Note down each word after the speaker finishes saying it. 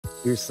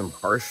Here's some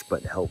harsh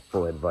but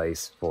helpful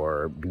advice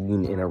for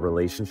being in a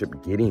relationship,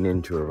 getting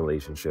into a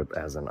relationship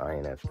as an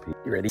INFP.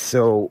 You ready?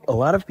 So a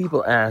lot of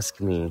people ask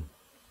me,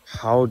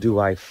 how do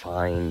I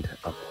find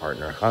a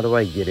partner? How do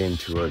I get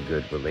into a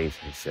good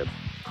relationship?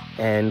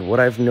 And what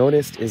I've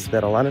noticed is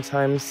that a lot of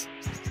times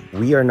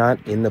we are not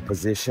in the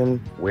position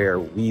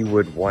where we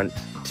would want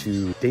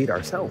to date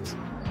ourselves.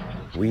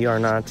 We are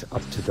not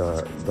up to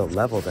the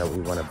level that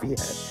we want to be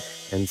at.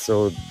 And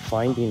so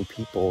finding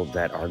people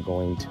that are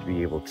going to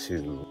be able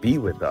to be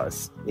with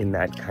us in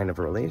that kind of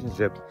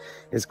relationship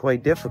is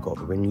quite difficult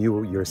when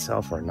you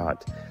yourself are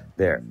not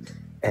there.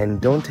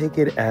 And don't take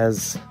it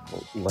as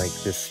like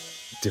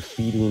this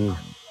defeating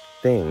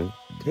thing.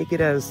 Take it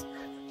as,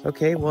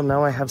 okay, well,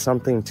 now I have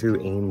something to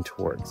aim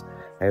towards.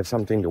 I have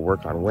something to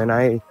work on. When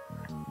I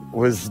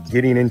was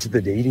getting into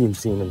the dating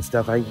scene and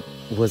stuff, I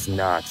was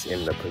not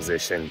in the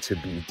position to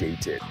be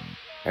dated.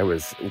 I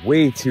was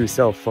way too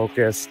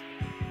self-focused.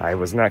 I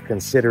was not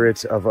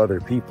considerate of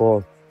other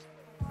people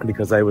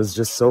because I was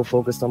just so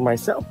focused on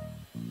myself.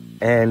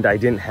 And I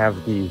didn't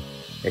have the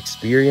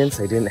experience.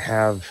 I didn't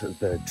have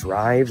the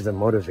drive, the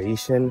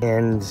motivation.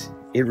 And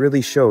it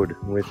really showed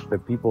with the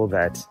people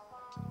that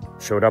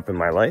showed up in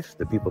my life,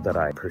 the people that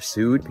I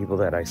pursued, people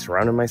that I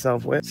surrounded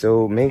myself with.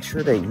 So make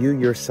sure that you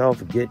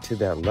yourself get to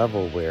that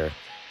level where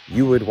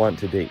you would want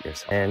to date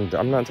yourself. And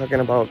I'm not talking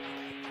about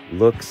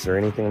looks or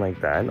anything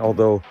like that,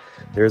 although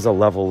there's a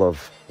level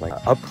of like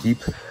upkeep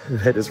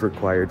that is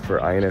required for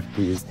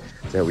INFPs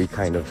that we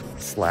kind of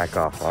slack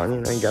off on.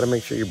 You know, you got to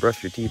make sure you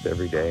brush your teeth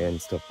every day and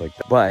stuff like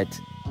that. But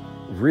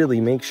really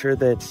make sure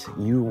that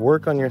you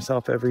work on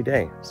yourself every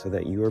day so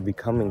that you are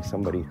becoming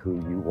somebody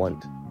who you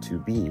want to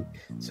be,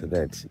 so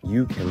that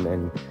you can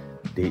then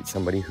date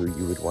somebody who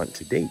you would want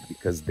to date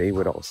because they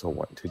would also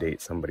want to date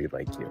somebody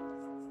like you.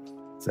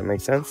 Does that make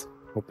sense?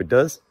 Hope it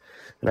does.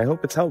 And I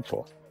hope it's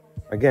helpful.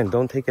 Again,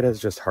 don't take it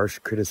as just harsh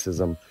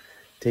criticism.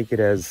 Take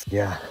it as,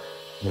 yeah,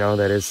 you know,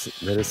 that is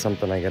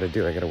something I got to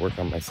do. I got to work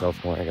on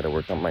myself more. I got to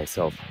work on my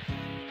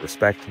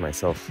self-respect, my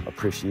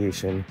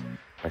self-appreciation,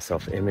 my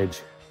self-image,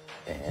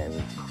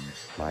 and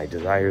my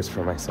desires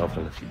for myself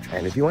in the future.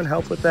 And if you want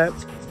help with that,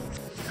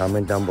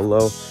 comment down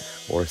below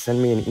or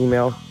send me an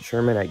email,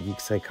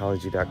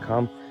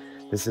 sherman@geekpsychology.com.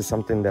 This is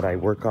something that I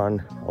work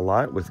on a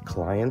lot with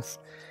clients.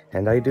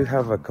 And I do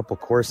have a couple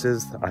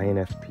courses.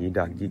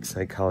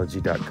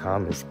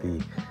 INFP.geekpsychology.com is the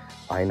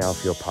I Now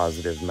Feel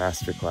Positive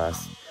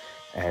Masterclass.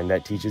 And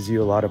that teaches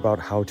you a lot about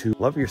how to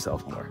love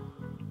yourself more.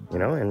 You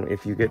know, and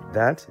if you get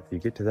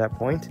to that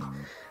point,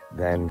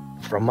 then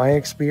from my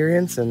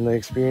experience and the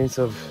experience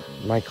of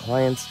my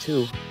clients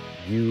too,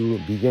 you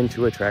begin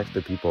to attract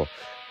the people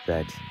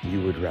that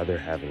you would rather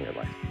have in your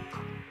life.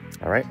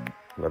 All right.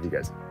 Love you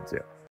guys. See ya.